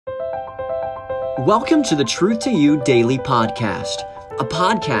Welcome to the Truth to You Daily Podcast, a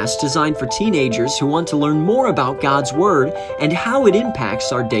podcast designed for teenagers who want to learn more about God's Word and how it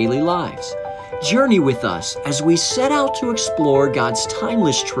impacts our daily lives. Journey with us as we set out to explore God's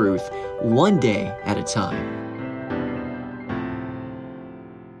timeless truth one day at a time.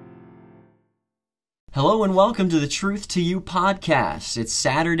 Hello and welcome to the Truth to You podcast. It's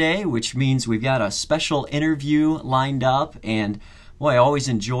Saturday, which means we've got a special interview lined up, and boy, I always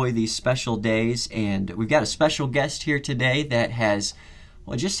enjoy these special days, and we've got a special guest here today that has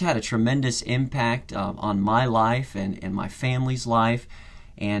just had a tremendous impact on my life and my family's life,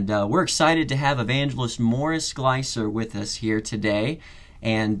 and we're excited to have Evangelist Morris Gleiser with us here today.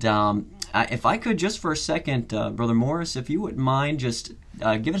 And if I could just for a second, Brother Morris, if you wouldn't mind just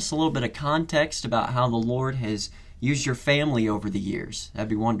give us a little bit of context about how the Lord has used your family over the years. That'd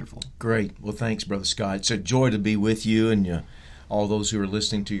be wonderful. Great. Well, thanks, Brother Scott. It's a joy to be with you and all those who are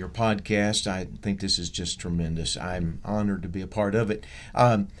listening to your podcast. I think this is just tremendous. I'm honored to be a part of it.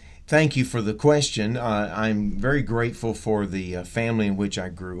 Thank you for the question. I'm very grateful for the family in which I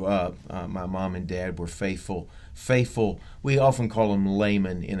grew up. My mom and dad were faithful. We often call them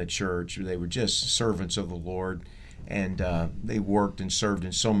laymen in a church. They were just servants of the Lord, and they worked and served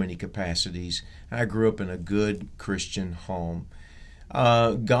in so many capacities. I grew up in a good Christian home.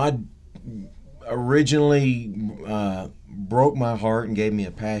 God originally broke my heart and gave me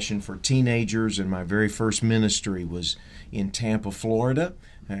a passion for teenagers, and my very first ministry was in Tampa, Florida.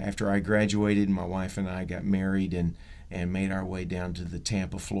 After I graduated, my wife and I got married and made our way down to the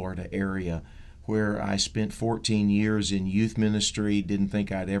Tampa, Florida area, where I spent 14 years in youth ministry. Didn't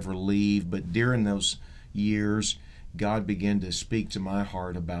think I'd ever leave, but during those years, God began to speak to my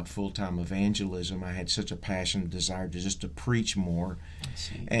heart about full-time evangelism. I had such a passion and desire to preach more.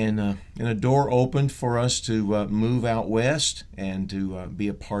 And a door opened for us to move out west and to be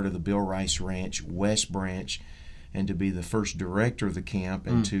a part of the Bill Rice Ranch West Branch, and to be the first director of the camp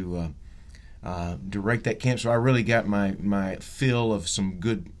and to direct that camp. So I really got my fill of some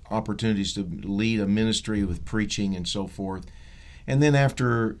good opportunities to lead a ministry with preaching and so forth. And then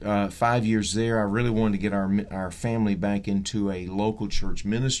after 5 years there, I really wanted to get our family back into a local church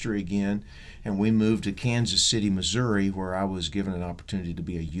ministry again, and we moved to Kansas City, Missouri, where I was given an opportunity to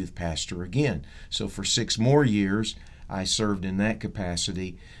be a youth pastor again. So for 6 more years, I served in that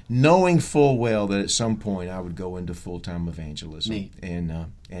capacity, knowing full well that at some point I would go into full-time evangelism. Neat.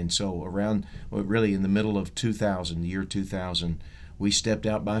 And so around, really in the middle of 2000, the year 2000, we stepped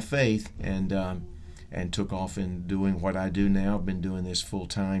out by faith and took off in doing what I do now. I've been doing this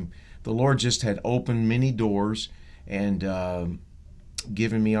full-time. The Lord just had opened many doors and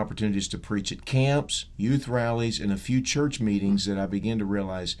given me opportunities to preach at camps, youth rallies, and a few church meetings that I began to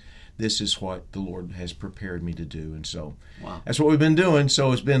realize this is what the Lord has prepared me to do. And so That's what we've been doing.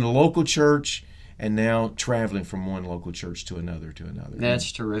 So it's been a local church and now traveling from one local church to another.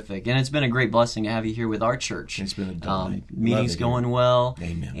 That's terrific. And it's been a great blessing to have you here with our church. It's been a delight. Meetings going well.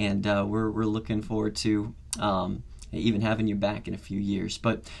 Amen. And we're looking forward to even having you back in a few years.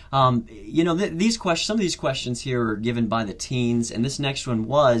 But, these questions, some of these questions here are given by the teens, and this next one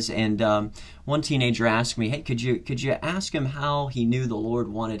was, and one teenager asked me, hey, could you ask him how he knew the Lord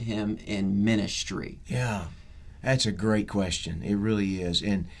wanted him in ministry? Yeah, that's a great question. It really is.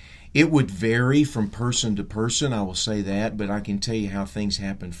 And it would vary from person to person, I will say that, but I can tell you how things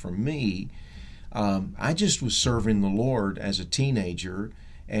happened for me. I just was serving the Lord as a teenager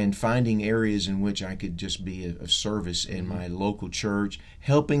and finding areas in which I could just be of service in my local church,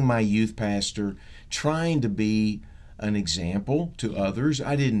 helping my youth pastor, trying to be an example to others.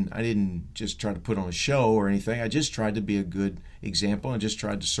 I didn't just try to put on a show or anything. I just tried to be a good example and just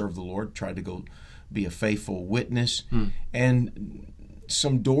tried to serve the Lord, tried to go be a faithful witness. And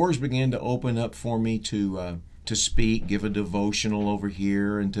some doors began to open up for me to speak, give a devotional over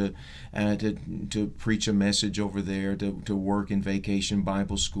here, and to preach a message over there, to work in Vacation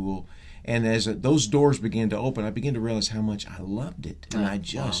Bible School. And as those doors began to open, I began to realize how much I loved it, and I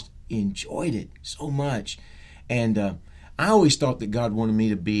just enjoyed it so much. And I always thought that God wanted me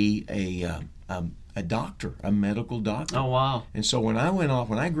to be a doctor, a medical doctor. Oh, wow. And so when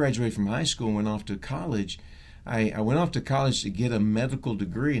I graduated from high school and went off to college, I went off to college to get a medical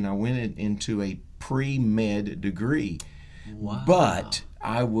degree, and I went into a pre-med degree. Wow. But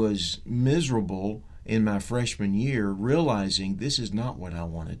I was miserable in my freshman year, realizing this is not what I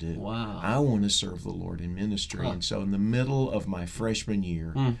want to do. Wow. I want to serve the Lord in ministry. And so in the middle of my freshman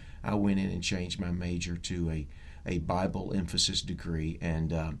year, I went in and changed my major to a Bible emphasis degree.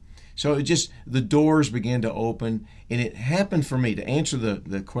 And so it just, the doors began to open, and it happened for me. To answer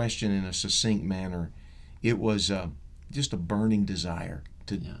the question in a succinct manner, it was just a burning desire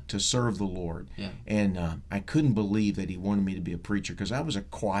to serve the Lord. Yeah. And I couldn't believe that he wanted me to be a preacher, because I was a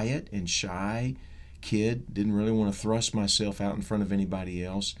quiet and shy kid, didn't really want to thrust myself out in front of anybody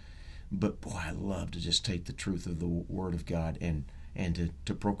else. But boy, I love to just take the truth of the Word of God and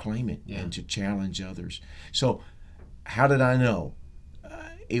to proclaim it, Yeah. and to challenge others. So how did I know?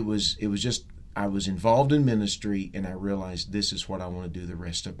 It was just, I was involved in ministry, and I realized this is what I want to do the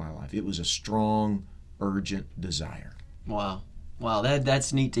rest of my life. It was a strong, urgent desire. Wow. Wow,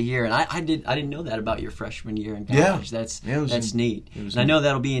 that's neat to hear, and I didn't know that about your freshman year in college. Yeah. That's neat, and I know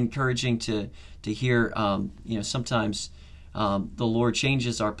that'll be encouraging to hear. Sometimes the Lord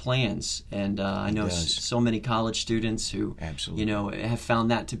changes our plans, and I know so many college students who Absolutely. Have found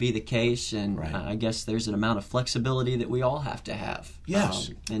that to be the case, and Right. I guess there's an amount of flexibility that we all have to have.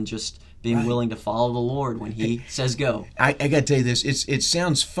 Yes. And just being Right. willing to follow the Lord when He says go. I got to tell you this. It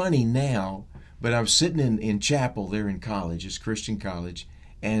sounds funny now, but I was sitting in chapel there in college, it's Christian college,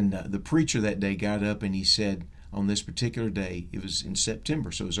 and the preacher that day got up and he said, on this particular day, it was in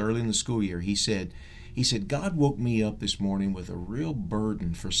September, so it was early in the school year, he said, God woke me up this morning with a real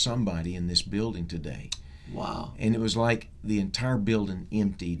burden for somebody in this building today. Wow. And it was like the entire building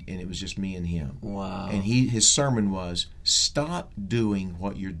emptied, and it was just me and him. Wow. And his sermon was, stop doing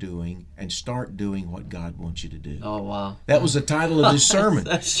what you're doing and start doing what God wants you to do. Oh, wow. That was the title of his sermon.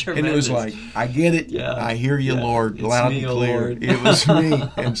 That's and it was tremendous. like, I get it. Yeah. I hear you, Yeah. Lord, It's loud me, and O clear. Lord. It was me.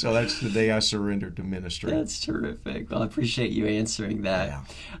 And so that's the day I surrendered to ministry. That's terrific. Well, I appreciate you answering that.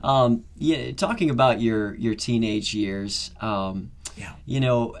 Yeah. Talking about your teenage years. Yeah.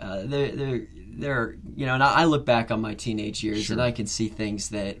 There. And I look back on my teenage years, Sure. and I can see things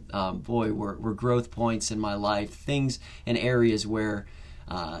that, were growth points in my life. Things and areas where,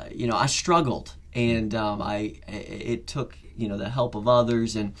 I struggled, and it took the help of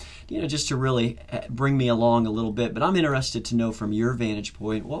others, and just to really bring me along a little bit. But I'm interested to know from your vantage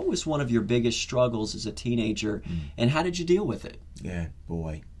point, what was one of your biggest struggles as a teenager, and how did you deal with it? Yeah,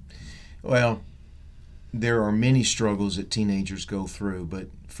 boy. Well, there are many struggles that teenagers go through, but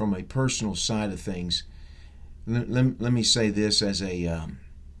from a personal side of things, let me say this as a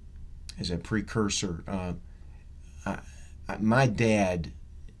precursor. My dad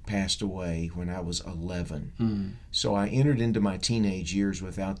passed away when I was 11, so I entered into my teenage years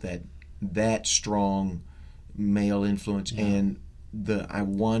without that strong male influence, and I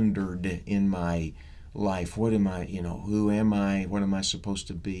wondered in my life, what am I, who am I, what am I supposed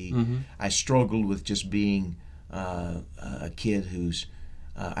to be? I struggled with just being a kid who's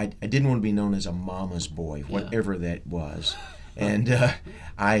I didn't want to be known as a mama's boy, whatever that was. And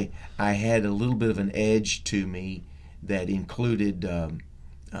I had a little bit of an edge to me that included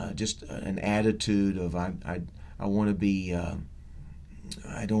just an attitude of I want to be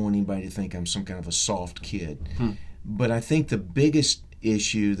I don't want anybody to think I'm some kind of a soft kid. But I think the biggest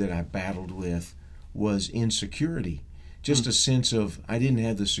issue that I battled with was insecurity, just a sense of I didn't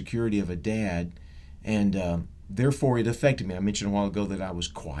have the security of a dad, and therefore it affected me. I mentioned a while ago that I was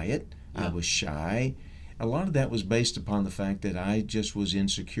quiet, I was shy. A lot of that was based upon the fact that I just was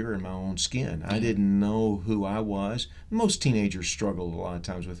insecure in my own skin. I didn't know who I was. Most teenagers struggle a lot of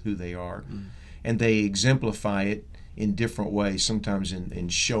times with who they are, and they exemplify it in different ways, sometimes in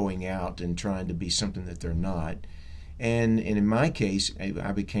showing out and trying to be something that they're not. And in my case,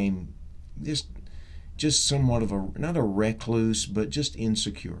 I became just somewhat of not a recluse, but just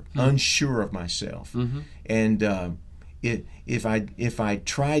insecure, unsure of myself. And if I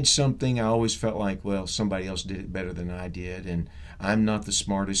tried something, I always felt like, well, somebody else did it better than I did, and I'm not the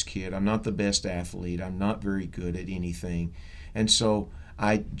smartest kid, I'm not the best athlete, I'm not very good at anything. And so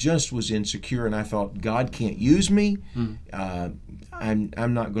I just was insecure, and I thought, God can't use me. I'm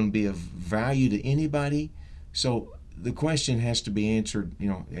not going to be of value to anybody. So the question has to be answered,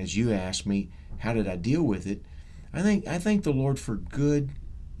 as you asked me, how did I deal with it? I thank the Lord for good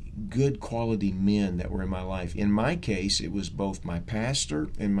quality men that were in my life. In my case, it was both my pastor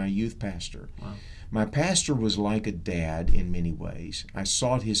and my youth pastor. Wow. My pastor was like a dad in many ways. I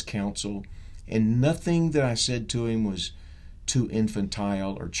sought his counsel, and nothing that I said to him was too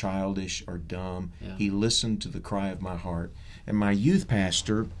infantile or childish or dumb. Yeah. He listened to the cry of my heart. And my youth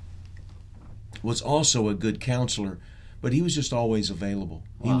pastor was also a good counselor, but he was just always available.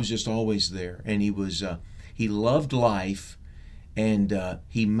 Wow. He was just always there, and he loved life, and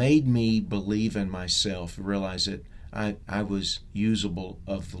he made me believe in myself, realize that I was usable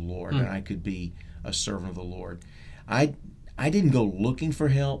of the Lord, and I could be a servant of the Lord. I didn't go looking for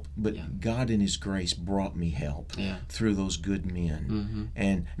help, but God in His grace brought me help through those good men.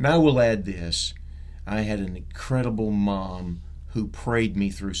 And I will add this: I had an incredible mom who prayed me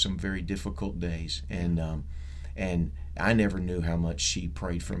through some very difficult days, and I never knew how much she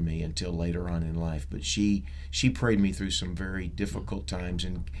prayed for me until later on in life. But she prayed me through some very difficult times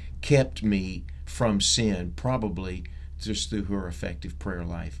and kept me from sin, probably just through her effective prayer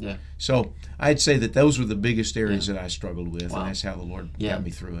life. Yeah. So I'd say that those were the biggest areas Yeah. that I struggled with, Wow. and that's how the Lord Yeah. got me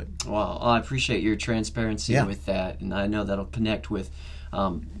through it. Well, I appreciate your transparency Yeah. with that, and I know that'll connect with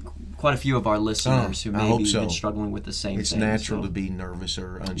quite a few of our listeners who I may hope be so. been struggling with the same It's thing. natural So, to be nervous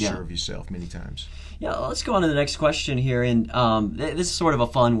or unsure Yeah. of yourself many times. yeah, let's go on to the next question here, and this is sort of a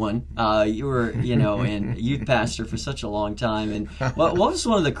fun one. You were, in youth pastor for such a long time, and what was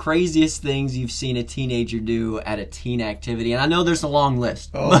one of the craziest things you've seen a teenager do at a teen activity? And I know there's a long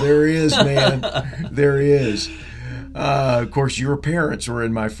list. Oh, there is, man. There is. Of course, your parents were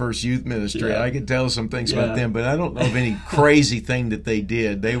in my first youth ministry. Yeah. I could tell some things Yeah. about them, but I don't know of any crazy thing that they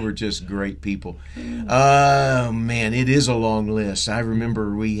did. They were just great people. Oh, man, it is a long list. I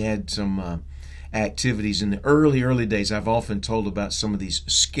remember we had some activities in the early days. I've often told about some of these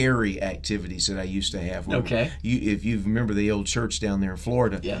scary activities that I used to have. Okay. If you remember the old church down there in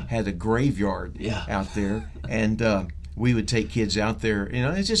Florida, Yeah. had a graveyard Yeah. out there, and we would take kids out there.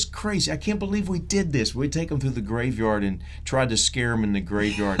 It's just crazy. I can't believe we did this. We'd take them through the graveyard and tried to scare them in the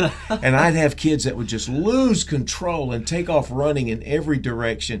graveyard. And I'd have kids that would just lose control and take off running in every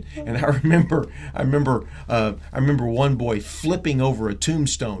direction. And I remember one boy flipping over a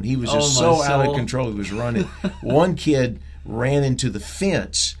tombstone. He was just Oh, my so out of soul. control. He was running. One kid ran into the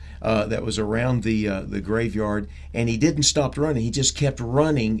fence that was around the graveyard, and he didn't stop running. He just kept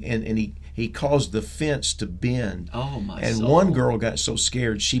running, and he caused the fence to bend. Oh, my And soul. one girl got so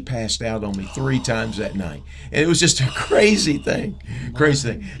scared she passed out on me 3 times that night. And it was just a crazy thing.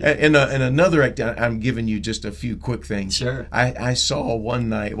 Crazy thing. And another act, I'm giving you just a few quick things. Sure. I saw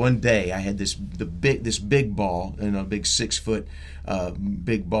one day I had this big ball, a big 6-foot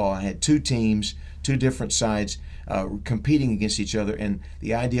big ball. I had 2 teams, 2 different sides competing against each other, and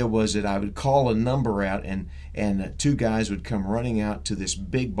the idea was that I would call a number out, and 2 guys would come running out to this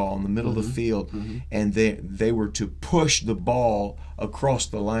big ball in the middle of the field, and they were to push the ball across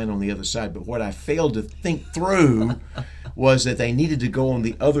the line on the other side. But what I failed to think through was that they needed to go on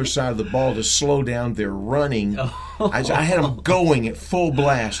the other side of the ball to slow down their running. I had them going at full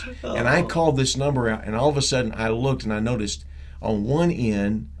blast, and I called this number out, and all of a sudden I looked and I noticed on one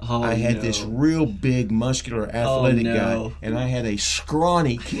end, I had this real big, muscular, athletic guy, and I had a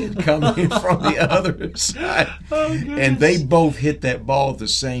scrawny kid coming in from the other side. And they both hit that ball at the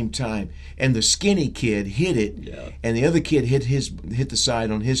same time. And the skinny kid hit it, and the other kid hit the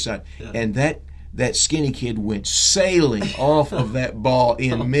side on his side. And that skinny kid went sailing off of that ball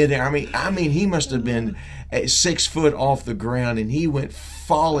in midair. I mean, he must have been 6 foot off the ground, and he went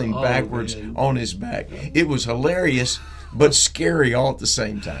falling backwards on his back. It was hilarious, but scary all at the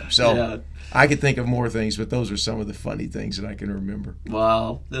same time. So I could think of more things, but those are some of the funny things that I can remember.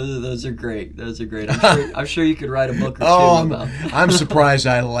 Wow, those are great. Those are great. I'm sure you could write a book or two about. I'm surprised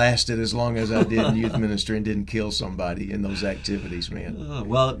I lasted as long as I did in youth ministry and didn't kill somebody in those activities, man.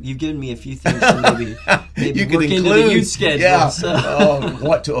 Well, you've given me a few things to maybe you could work include, into the youth schedule. Yeah, So.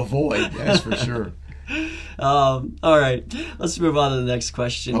 what to avoid, that's for sure. All right, let's move on to the next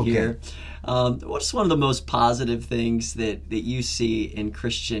question here. What's one of the most positive things that you see in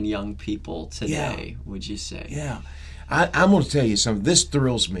Christian young people today, would you say? Yeah. I'm going to tell you something. This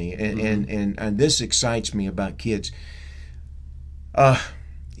thrills me, and this excites me about kids.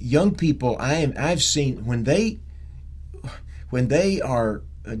 Young people, I've seen when they are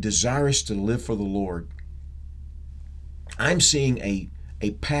desirous to live for the Lord, I'm seeing a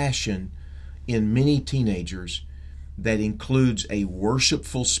passion in many teenagers that includes a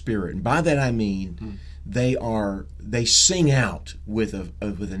worshipful spirit. And by that I mean they sing out with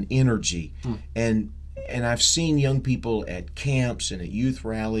an energy. And I've seen young people at camps and at youth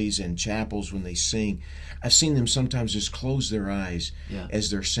rallies and chapels when they sing. I've seen them sometimes just close their eyes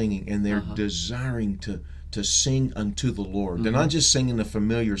as they're singing, and they're desiring to sing unto the Lord. They're not just singing a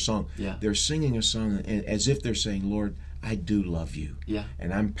familiar song. They're singing a song as if they're saying, Lord, I do love you,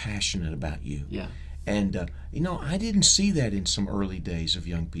 and I'm passionate about you. And, I didn't see that in some early days of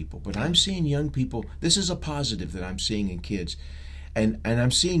young people, but I'm seeing young people. This is a positive that I'm seeing in kids. And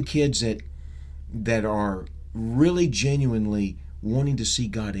I'm seeing kids that are really genuinely wanting to see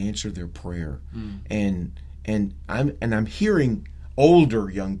God answer their prayer. And I'm hearing older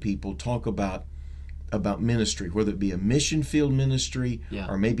young people talk about ministry, whether it be a mission field ministry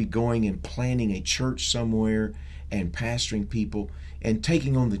or maybe going and planting a church somewhere and pastoring people and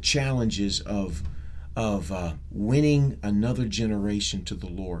taking on the challenges of winning another generation to the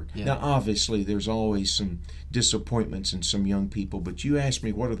Lord. Now, obviously, there's always some disappointments in some young people, but you asked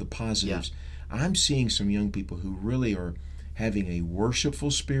me what are the positives. I'm seeing some young people who really are having a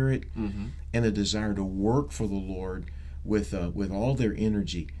worshipful spirit and a desire to work for the Lord with all their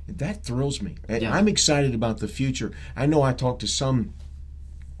energy. That thrills me. Yeah. I'm excited about the future. I know I talked to some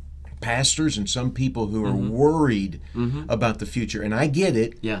pastors and some people who are worried about the future, and I get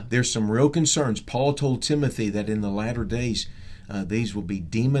it. Yeah. There's some real concerns. Paul told Timothy that in the latter days, these will be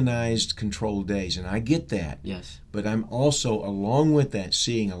demonized, controlled days, and I get that. Yes. But I'm also, along with that,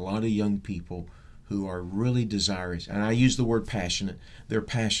 seeing a lot of young people who are really desirous, and I use the word passionate. They're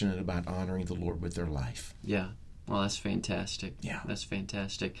passionate about honoring the Lord with their life. Yeah. Well, that's fantastic. Yeah. That's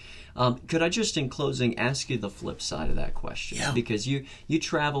fantastic. Could I just, in closing, ask you the flip side of that question? Yeah. Because you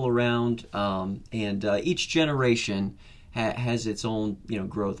travel around, and each generation has its own,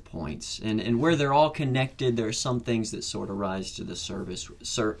 growth points, and where they're all connected, there are some things that sort of rise to the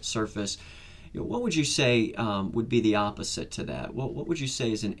surface. What would you say would be the opposite to that? What would you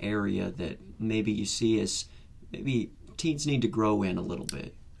say is an area that maybe you see as maybe teens need to grow in a little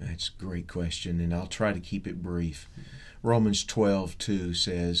bit? That's a great question, and I'll try to keep it brief. Romans 12:2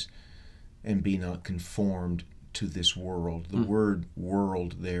 says, "And be not conformed to this world." The word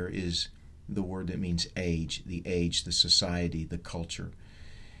world there is the word that means age, the society, the culture.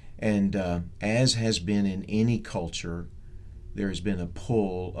 And as has been in any culture, there has been a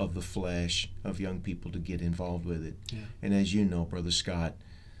pull of the flesh of young people to get involved with it. Yeah. And as you know, Brother Scott,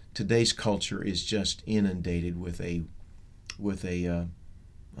 today's culture is just inundated with a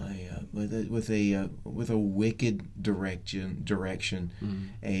wicked direction,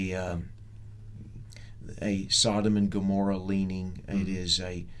 a Sodom and Gomorrah leaning. It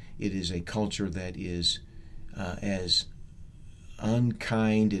is a culture that is as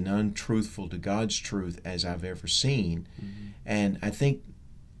unkind and untruthful to God's truth as I've ever seen. And I think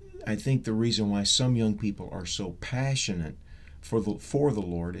the reason why some young people are so passionate for the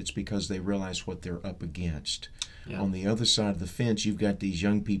Lord, it's because they realize what they're up against. Yeah. On the other side of the fence, you've got these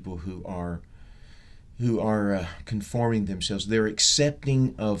young people who are conforming themselves. They're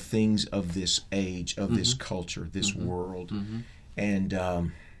accepting of things of this age, of this culture, this world, and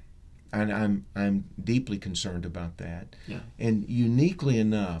I'm deeply concerned about that. Yeah. And uniquely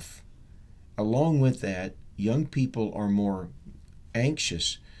enough, along with that, young people are more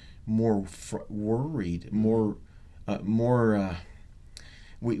anxious, more worried,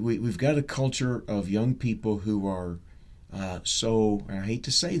 We've got a culture of young people who are so, I hate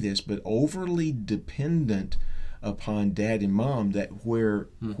to say this, but overly dependent upon dad and mom, that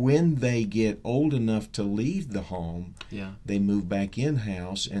when they get old enough to leave the home, they move back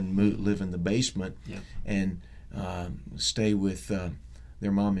in-house and live in the basement and stay with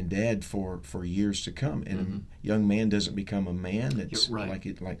their mom and dad for years to come. And a young man doesn't become a man that's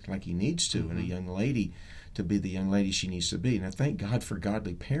like he needs to, and a young lady to be the young lady she needs to be. And I thank God for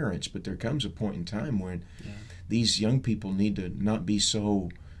godly parents, but there comes a point in time when these young people need to not be so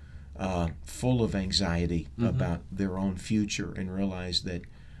full of anxiety about their own future, and realize that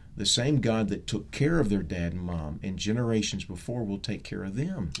the same God that took care of their dad and mom in generations before will take care of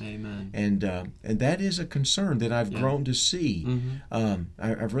them. Amen. And that is a concern that I've grown to see.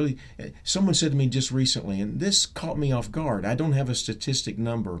 I've really. Someone said to me just recently, and this caught me off guard. I don't have a statistic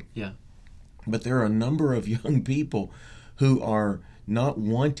number. Yeah. But there are a number of young people who are not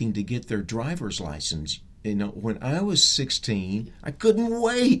wanting to get their driver's license. When I was 16, I couldn't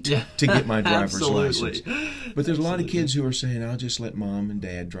wait to get my driver's license. But there's a lot of kids who are saying, I'll just let mom and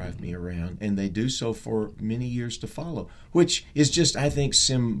dad drive me around. And they do so for many years to follow, which is just, I think,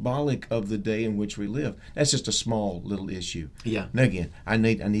 symbolic of the day in which we live. That's just a small little issue. Yeah. Now, again, I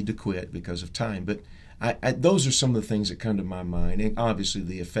need to quit because of time. But those are some of the things that come to my mind. And obviously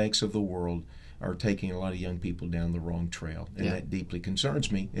the effects of the world are taking a lot of young people down the wrong trail. And that deeply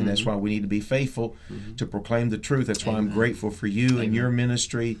concerns me. And that's why we need to be faithful to proclaim the truth. That's why I'm grateful for you and your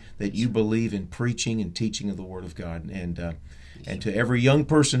ministry, that you believe in preaching and teaching of the Word of God. And to every young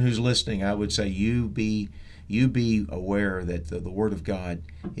person who's listening, I would say you be aware that the Word of God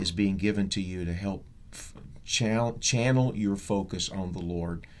is being given to you to help channel your focus on the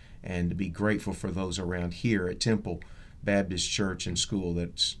Lord, and to be grateful for those around here at Temple Baptist Church and School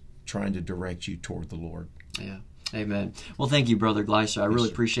that's trying to direct you toward the Lord. Yeah. Amen. Well, thank you, Brother Gleiser. I really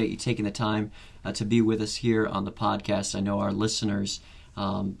appreciate you taking the time to be with us here on the podcast. I know our listeners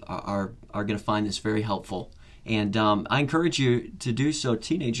are going to find this very helpful. And I encourage you to do so,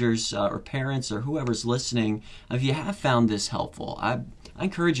 teenagers or parents or whoever's listening. If you have found this helpful, I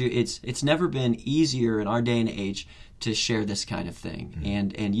encourage you. It's never been easier in our day and age to share this kind of thing.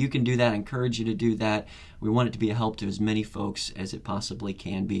 And you can do that. I encourage you to do that. We want it to be a help to as many folks as it possibly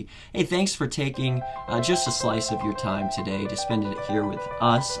can be. Hey, thanks for taking just a slice of your time today to spend it here with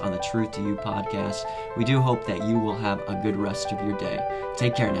us on the Truth to You podcast. We do hope that you will have a good rest of your day.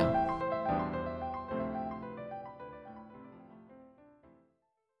 Take care now.